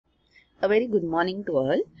A very good morning to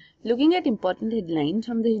all. Looking at important headlines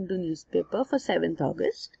from the Hindu newspaper for 7th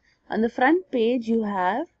August. On the front page you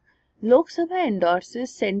have Lok Sabha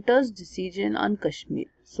endorses centre's decision on Kashmir.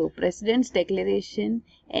 So President's declaration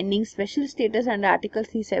ending special status under Article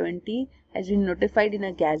 370 has been notified in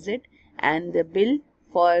a gazette, and the bill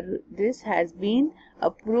for this has been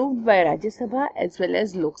approved by Rajya Sabha as well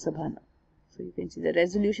as Lok Sabha now. So you can see the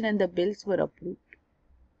resolution and the bills were approved.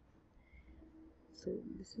 So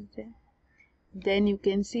this is there. Then you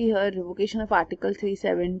can see here revocation of Article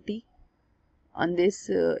 370. On this,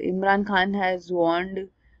 Imran Khan has warned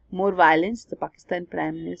more violence, the Pakistan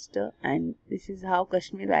Prime Minister, and this is how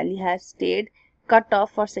Kashmir Valley has stayed cut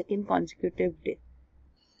off for second consecutive day.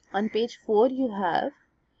 On page 4 you have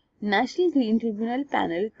National Green Tribunal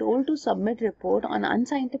panel told to submit report on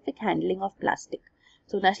unscientific handling of plastic.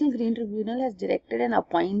 So National Green Tribunal has directed and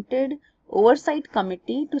appointed Oversight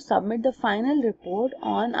Committee to submit the final report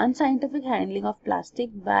on unscientific handling of plastic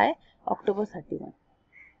by October 31.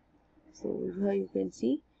 So here you can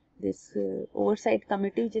see this Oversight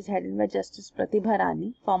Committee, which is headed by Justice Pratibha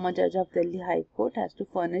Rani, former judge of Delhi High Court, has to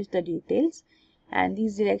furnish the details. And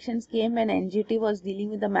these directions came when NGT was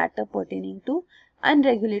dealing with the matter pertaining to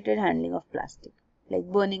unregulated handling of plastic, like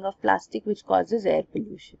burning of plastic, which causes air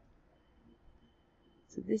pollution.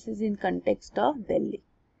 So this is in context of Delhi.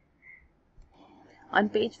 On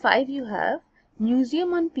page 5 you have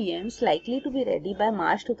Museum on PMs likely to be ready by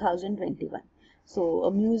March 2021. So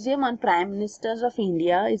a museum on Prime Ministers of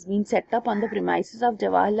India is being set up on the premises of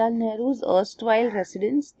Jawaharlal Nehru's erstwhile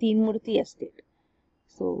residence, Teenmurti Estate.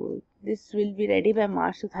 So this will be ready by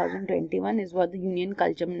March 2021 is what the Union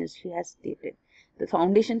Culture Ministry has stated. The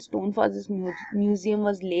foundation stone for this museum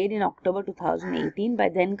was laid in October 2018 by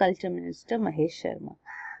then Culture Minister Mahesh Sharma.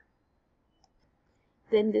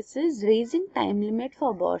 Then this is raising time limit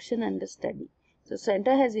for abortion under study. So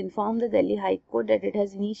Centre has informed the Delhi High Court that it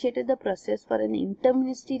has initiated the process for an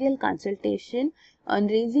interministerial consultation on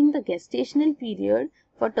raising the gestational period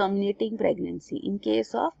for terminating pregnancy in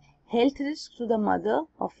case of health risks to the mother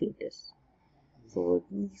or fetus. So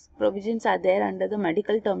these provisions are there under the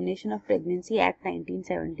Medical Termination of Pregnancy Act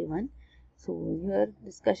 1971. So here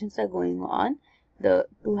discussions are going on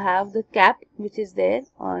to have the cap which is there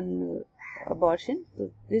on abortion.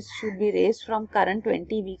 So this should be raised from current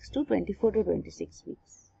 20 weeks to 24 to 26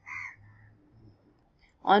 weeks.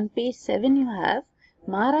 On page 7 you have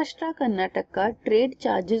Maharashtra, Karnataka trade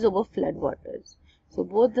charges over flood waters. So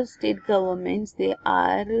both the state governments, they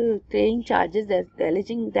are paying charges. They're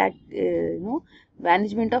alleging that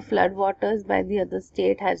management of flood waters by the other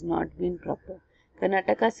state has not been proper.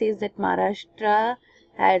 Karnataka says that Maharashtra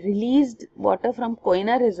had released water from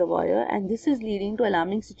Koyna reservoir, and this is leading to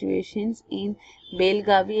alarming situations in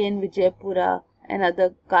Belgavi and Vijaypura and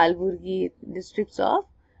other Kalburgi districts of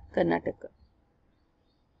Karnataka.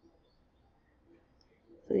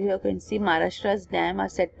 So here you can see Maharashtra's dam are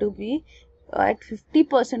said to be at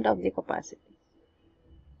 50% of the capacity.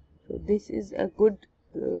 So this is a good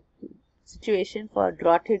situation for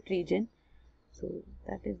drought hit region. So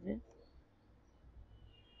that is it.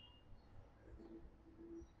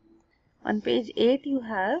 On page 8 you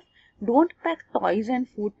have don't pack toys and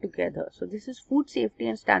food together. So this is Food Safety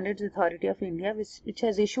and Standards Authority of India, which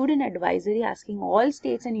has issued an advisory asking all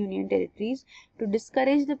states and union territories to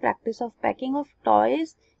discourage the practice of packing of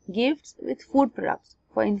toys, gifts with food products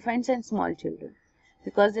for infants and small children,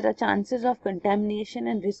 because there are chances of contamination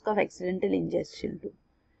and risk of accidental ingestion too.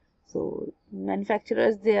 So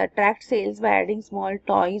manufacturers, they attract sales by adding small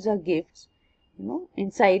toys or gifts,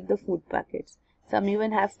 inside the food packets. Some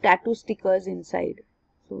even have tattoo stickers inside.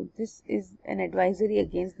 So this is an advisory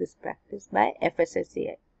against this practice by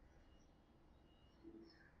FSSAI.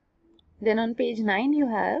 Then on page 9 you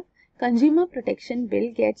have Consumer Protection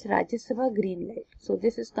Bill gets Rajya Sabha green light. So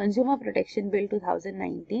this is Consumer Protection Bill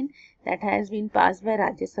 2019 that has been passed by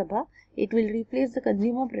Rajya Sabha. It will replace the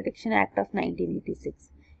Consumer Protection Act of 1986.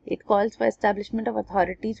 It calls for establishment of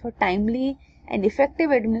authorities for timely and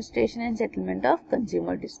effective administration and settlement of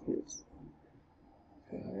consumer disputes.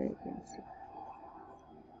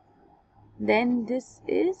 Then this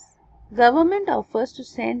is government offers to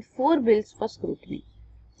send 4 bills for scrutiny.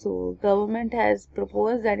 So government has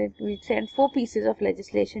proposed that it will send 4 pieces of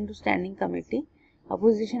legislation to standing committee.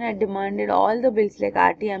 Opposition had demanded all the bills like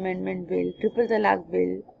RT Amendment Bill, Triple Talaq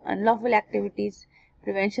Bill, Unlawful Activities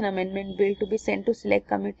Prevention Amendment Bill to be sent to select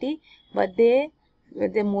committee, but their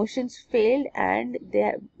motions failed and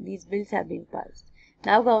these bills have been passed.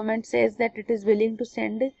 Now government says that it is willing to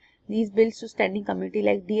send these bills to standing committee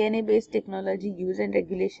like DNA based technology use and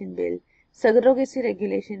regulation bill, surrogacy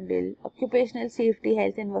regulation bill, occupational safety,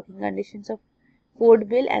 health and working conditions of code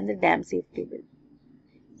bill and the dam safety bill.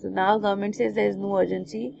 So now government says there is no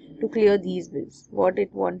urgency to clear these bills. What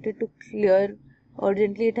it wanted to clear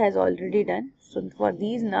urgently, it has already done. So for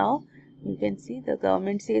these now, you can see the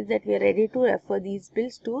government says that we are ready to refer these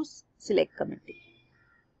bills to select committee.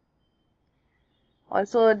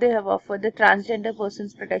 Also, they have offered the transgender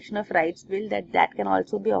persons protection of rights bill that can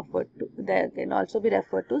also be referred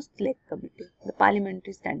to select committee, the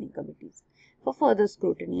parliamentary standing committees, for further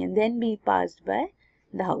scrutiny and then be passed by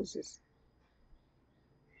the houses.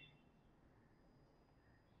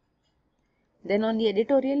 Then on the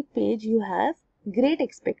editorial page you have great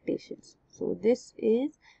expectations. So this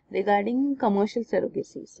is regarding commercial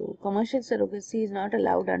surrogacy. So commercial surrogacy is not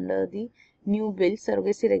allowed under the new bill,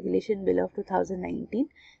 Surrogacy Regulation Bill of 2019.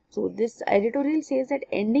 So this editorial says that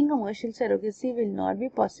ending commercial surrogacy will not be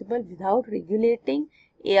possible without regulating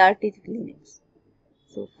ART clinics.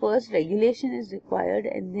 So first regulation is required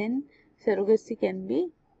and then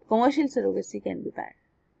commercial surrogacy can be banned.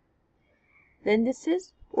 Then this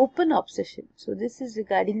is open obsession. So this is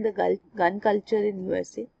regarding the gun culture in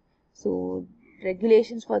USA. So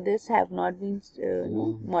regulations for this have not been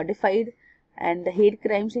modified, and the hate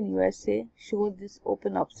crimes in USA show this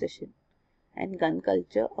open obsession and gun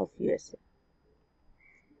culture of USA.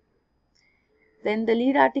 Then the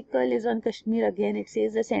lead article is on Kashmir again. It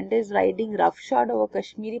says the center is riding roughshod over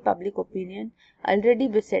Kashmiri public opinion, already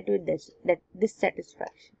beset with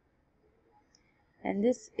dissatisfaction. And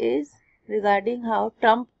this is regarding how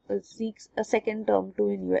Trump seeks a second term too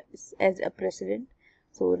in US as a president.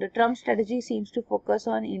 So the Trump strategy seems to focus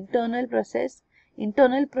on internal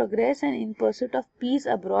progress and in pursuit of peace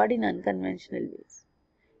abroad in unconventional ways.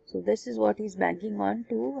 So this is what he's banking on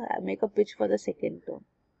to make a pitch for the second term.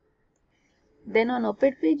 Then on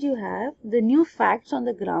op-ed page you have the new facts on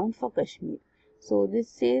the ground for Kashmir. So this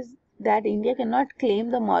says that India cannot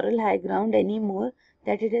claim the moral high ground anymore,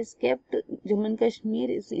 that it has kept Jammu and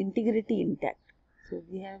Kashmir's integrity intact. So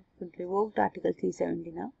we have revoked Article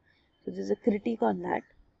 370 now. So there is a critique on that.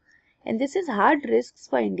 And this is hard risks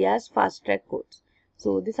for India's fast-track courts.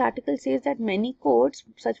 So this article says that many courts,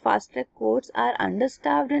 such fast-track courts, are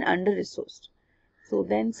understaffed and under-resourced. So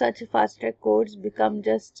then such fast-track courts become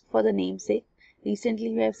just for the namesake. Recently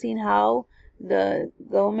we have seen how the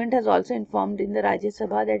government has also informed in the Rajya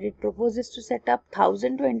Sabha that it proposes to set up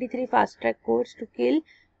 1023 fast-track courts to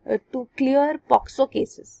clear POXO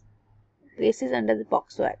cases under the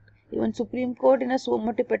POXO Act. Even Supreme Court in a suo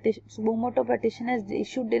motu petition has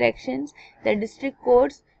issued directions that district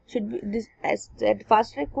courts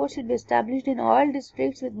fast-track courts should be established in all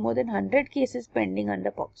districts with more than 100 cases pending under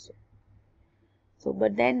POXO. So,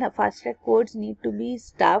 but then the fast-track courts need to be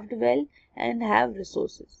staffed well and have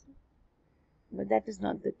resources. But that is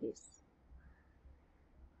not the case.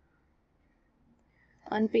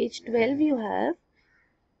 On page 12 you have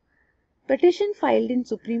petition filed in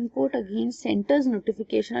Supreme Court against centre's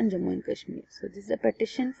notification on Jammu and Kashmir. So this is a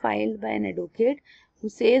petition filed by an advocate who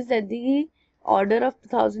says that the order of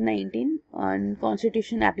 2019 on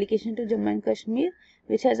constitution application to Jammu and Kashmir,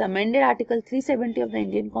 which has amended Article 370 of the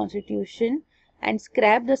Indian Constitution and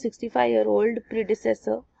scrapped the 65-year-old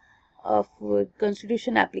predecessor of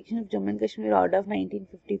constitution application of Jammu and Kashmir order of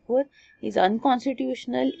 1954, is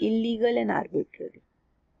unconstitutional, illegal and arbitrary.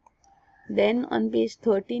 Then on page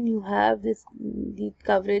 13 you have the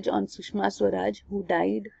coverage on Sushma Swaraj, who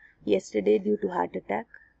died yesterday due to heart attack.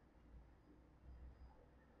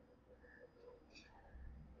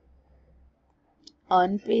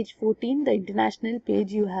 On page 14, the international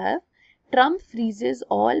page, you have Trump freezes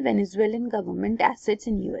all Venezuelan government assets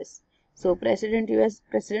in US. So US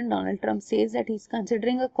President Donald Trump says that he is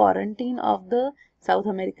considering a quarantine of the South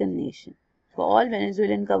American nation. So all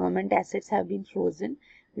Venezuelan government assets have been frozen,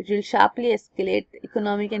 which will sharply escalate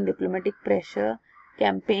economic and diplomatic pressure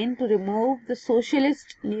campaign to remove the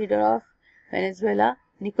socialist leader of Venezuela,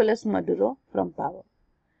 Nicolas Maduro, from power.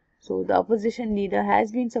 So the opposition leader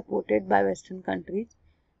has been supported by Western countries,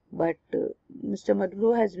 but Mr.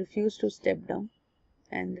 Maduro has refused to step down,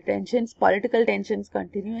 and the political tensions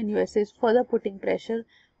continue, and US is further putting pressure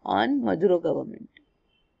on Maduro government.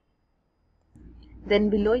 Then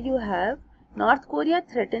below you have North Korea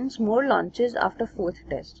threatens more launches after 4th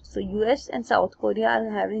test. So US and South Korea are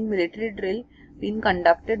having military drill being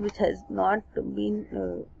conducted, which has not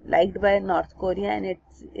been liked by North Korea, and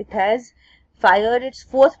it has fired its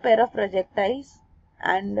 4th pair of projectiles,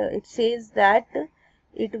 and it says that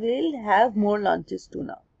it will have more launches too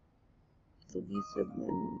now. So these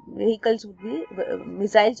missiles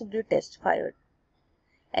would be test fired.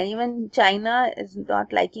 And even China is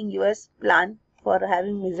not liking US plan for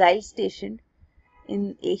having missiles stationed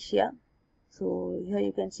in Asia. So here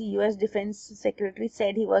you can see US Defense Secretary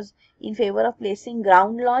said he was in favor of placing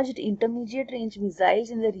ground-launched intermediate range missiles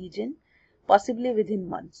in the region, possibly within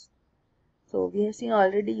months. So we have seen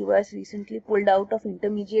already US recently pulled out of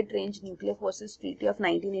Intermediate Range Nuclear Forces Treaty of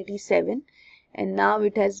 1987, and now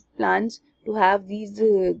it has plans to have these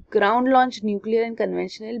ground-launched nuclear and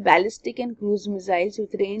conventional ballistic and cruise missiles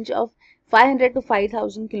with range of 500 to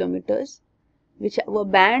 5,000 kilometers, which were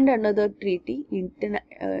banned under the treaty,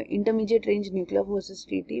 Intermediate Range Nuclear Forces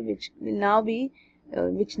Treaty, which now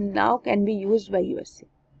can be used by USA.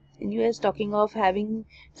 In US talking of having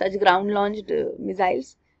such ground-launched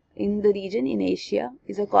missiles in the region in Asia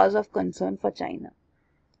is a cause of concern for China.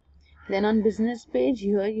 Then on business page,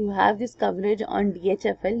 here you have this coverage on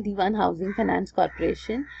DHFL, Diwan Housing Finance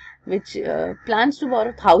Corporation, which plans to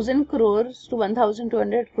borrow 1,000 crores to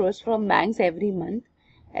 1,200 crores from banks every month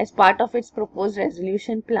as part of its proposed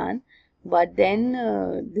resolution plan. But then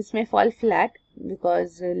this may fall flat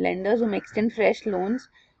because lenders who may extend fresh loans,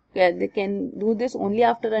 they can do this only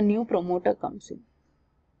after a new promoter comes in.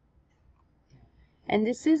 And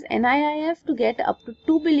this is NIIF to get up to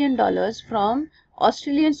 $2 billion from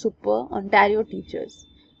Australian Super Ontario teachers.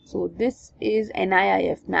 So this is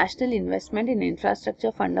NIIF, National Investment in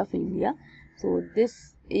Infrastructure Fund of India. So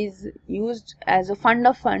this is used as a fund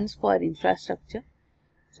of funds for infrastructure.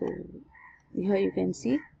 So here you can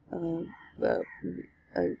see here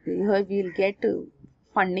we'll get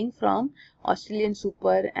funding from Australian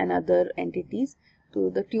Super and other entities to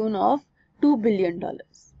the tune of $2 billion.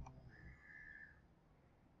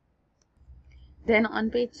 Then on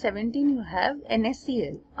page 17 you have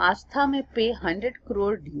NSCL, Astha may pay 100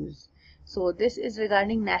 crore dues. So this is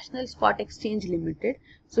regarding National Spot Exchange Limited.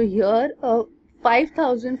 So here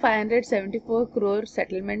 5,574 crore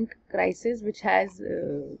settlement crisis which has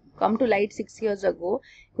come to light 6 years ago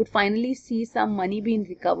could finally see some money being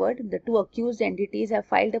recovered. The two accused entities have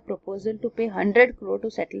filed a proposal to pay 100 crore to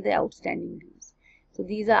settle the outstanding dues. So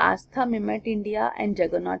these are Astha, Mimet India and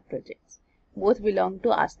Juggernaut projects. Both belong to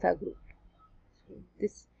Astha Group.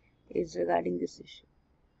 This is regarding this issue.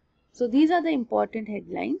 So these are the important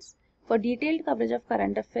headlines. For detailed coverage of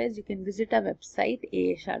current affairs, you can visit our website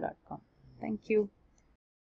aasha.com. Thank you.